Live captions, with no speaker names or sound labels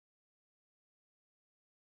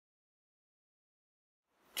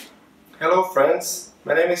Hello friends,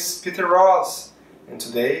 my name is Peter Ross and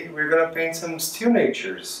today we're gonna paint some still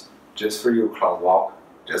natures just for you, cloudwalk,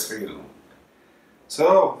 just for you.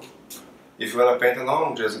 So, if you wanna paint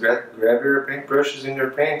along, just grab your paint brushes and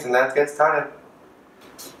your paint and let's get started.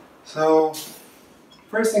 So,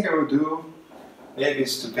 first thing I will do maybe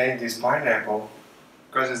is to paint this pineapple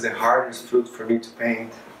because it's the hardest fruit for me to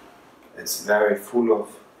paint. It's very full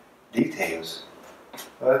of details,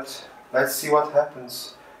 but let's see what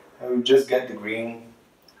happens. I will just get the green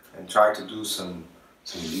and try to do some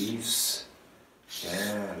leaves.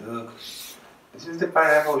 Yeah, look, this is the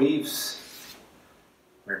pineapple leaves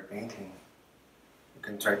we're painting. You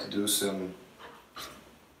can try to do some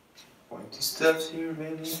pointy stuff here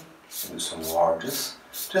maybe, and do some more, just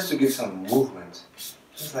to give some movement.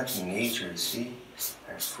 Just like in nature, see?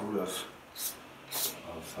 They're full of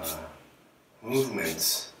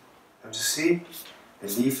movements. Don't you see? The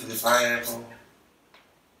leaf of the pineapple.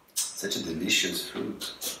 Such a delicious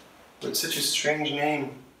fruit, but such a strange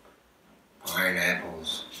name.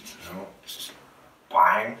 Pineapples, you know?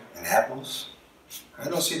 Pine and apples. I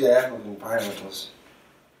don't see the apples in pineapples,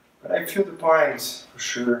 but I feel the pines for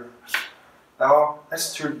sure. Now let's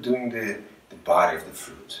start doing the body of the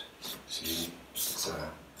fruit. See, it's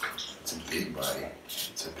a big body.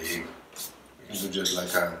 It's a big. We can do just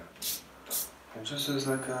like a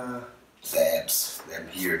dabs. Dab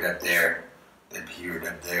here, dab there. Dab here,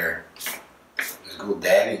 dab there. Just go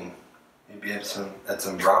dabbing. Maybe add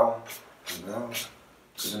some brown as well.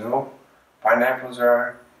 Because you know, pineapples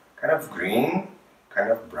are kind of green, kind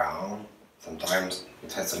of brown. Sometimes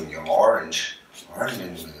it has some orange in the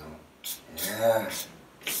middle. Yeah.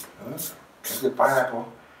 Look, there's the pineapple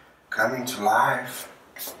coming to life.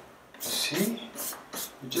 See?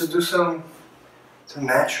 You just do some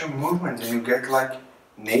natural movement and you get like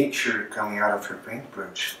nature coming out of your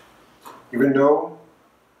paintbrush. Even though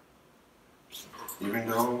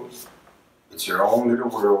it's your own little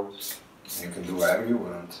world and you can do whatever you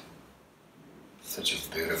want. Such a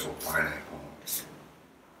beautiful pineapple.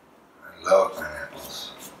 I love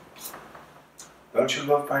pineapples. Don't you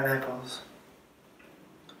love pineapples?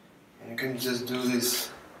 And you can just do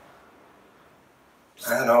this,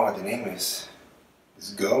 I don't know what the name is,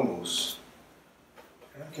 this gumos.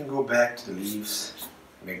 And you can go back to the leaves,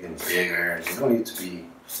 make them bigger. They don't need to be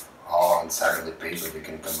all inside of the paper, they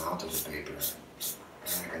can come out of the paper.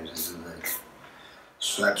 And you can just do like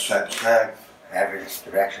swap, swap, swap, every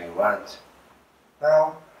direction you want.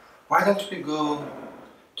 Now, why don't we go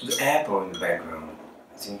to the apple in the background?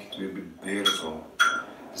 I think it will be beautiful.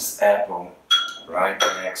 This apple right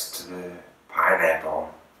next to the pineapple.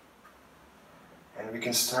 And we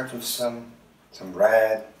can start with some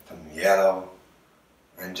red, some yellow,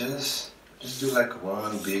 and just do like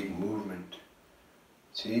one big movement.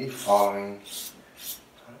 See, following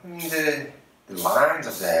the lines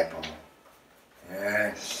of the apple.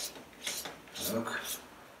 Yes, look,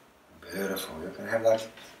 beautiful. You can have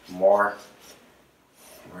like more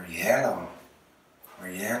yellow,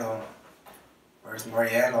 Where's more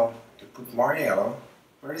yellow? You put more yellow.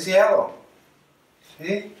 Where is yellow?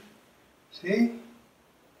 See? You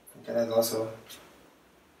can add also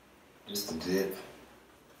just a dip,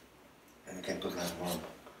 and you can put like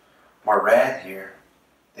more red here.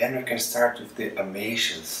 Then we can start with the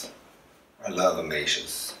amacias. I love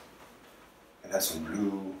amacias. And have some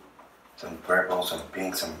blue, some purple, some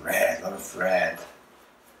pink, some red, a lot of red.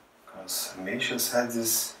 Because amacias have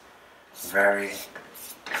this very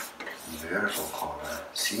beautiful color.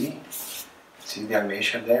 See the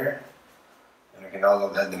amacia there? And we can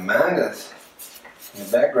also add the mangoes in the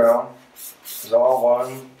background. It's all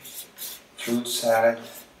one fruit salad,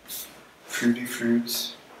 fruity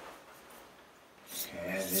fruits.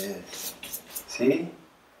 Okay, it is. See?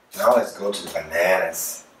 Now let's go to the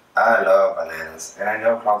bananas. I love bananas, and I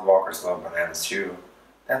know cloudwalkers love bananas too.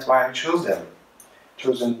 That's why I chose them.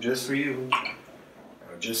 Chose them just for you.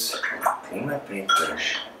 I'll just clean my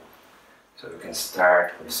paintbrush. So we can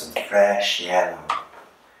start with some fresh yellow.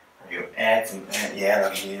 You add some yellow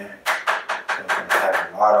here. So we can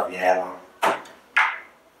have a lot of yellow.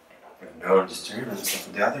 With no disturbance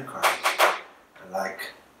of the other colors. I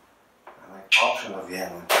like option of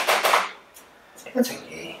yellow. It's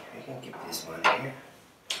okay, we can keep this one here.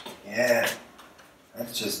 Yeah,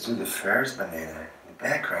 let's just do the first banana in the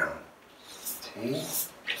background. See?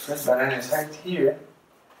 The first banana is right here.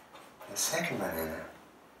 The second banana,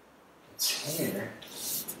 it's here.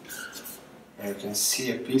 And you can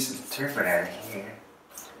see a piece of the third banana here.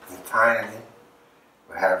 And finally,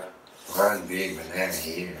 we have one big banana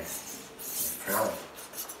here in front.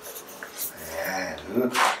 Yeah,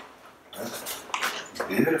 look.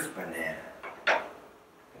 Beautiful banana.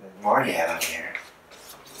 more yellow here.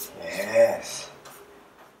 Yes.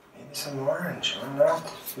 Maybe some orange or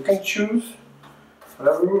not. You can choose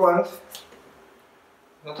whatever you want.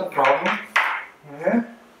 Not a problem. Yeah.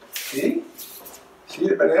 See? See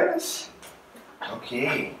the bananas?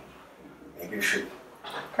 Okay. Maybe you should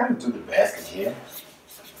kind of do the basket here.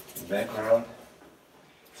 The background.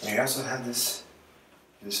 And you also have this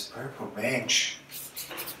purple bench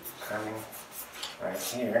coming right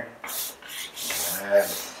here.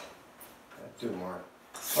 Yes. Let's do more.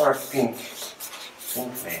 Or pink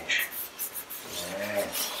bench.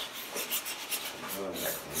 Yes. Do it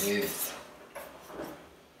like this.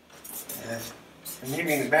 Yes. And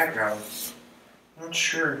maybe in the background, I'm not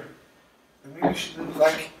sure, but maybe it should look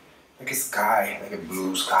like a sky, like a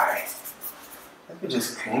blue sky. Let me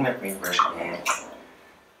just clean my paintbrush again.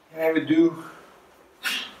 And I would do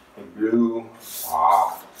a blue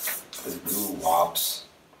walk, the blue wops.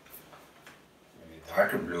 Maybe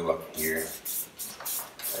darker blue up here.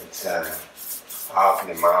 It's out in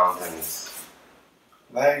the mountains.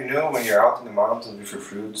 But you know, when you're out in the mountains with your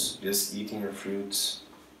fruits, just eating your fruits,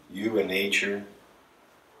 you and nature,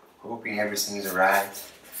 hoping everything is alright,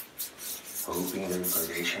 hoping the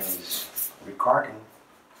recordation is recording.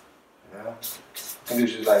 You know? You can do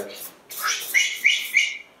just like,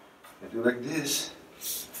 you do like this,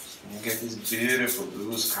 and you get this beautiful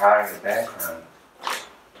blue sky in the background.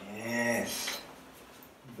 Yes,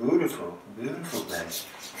 beautiful, beautiful black.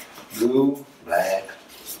 Blue, black,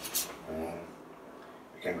 green.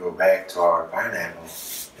 We can go back to our pineapple and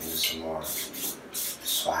do some more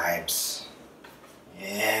swipes.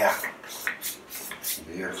 Yeah,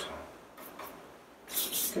 beautiful.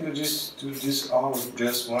 You can do this all with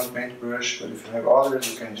just one paintbrush, but if you have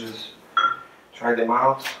others, you can just try them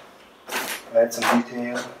out. Add some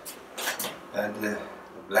detail. Add the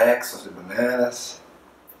blacks of the bananas.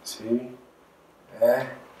 See? Yeah.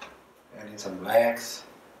 Adding some blacks,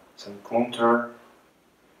 some contour.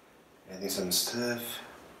 Adding some stuff.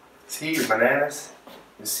 See the bananas?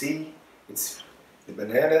 You see? It's the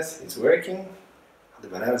bananas. It's working. The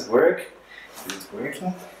bananas work. Is it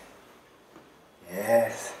working?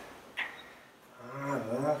 Yes. Oh,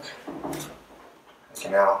 look. Okay,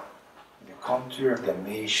 now the contour of the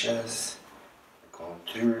acacias, the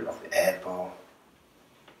contour of the apple.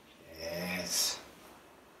 Yes.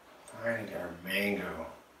 Finally, our mango.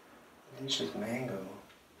 Delicious mango.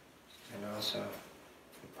 And also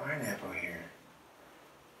the pineapple here.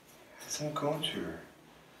 Some contour.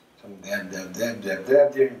 Some dab there,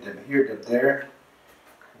 here, dab there.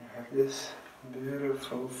 And you have this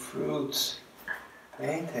beautiful fruits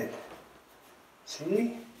painted.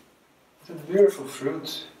 See? It's a beautiful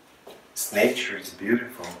fruit. It's nature, it's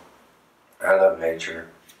beautiful. I love nature.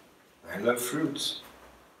 I love fruits.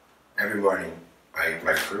 Every morning I eat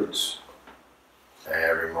my fruits.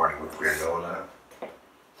 Every morning with granola,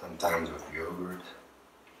 sometimes with yogurt.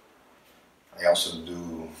 I also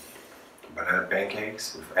do banana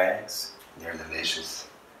pancakes with eggs. They're delicious.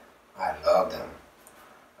 I love them.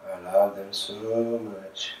 I love them so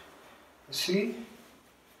much. You see?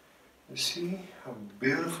 You see how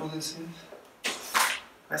beautiful this is?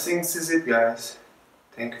 I think this is it, guys.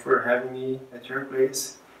 Thank you for having me at your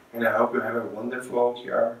place, and I hope you have a wonderful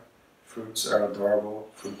OKR. Fruits are adorable,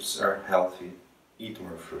 fruits are healthy. Eat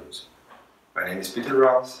more fruits. My name is Peter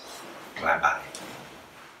Ross. Bye bye.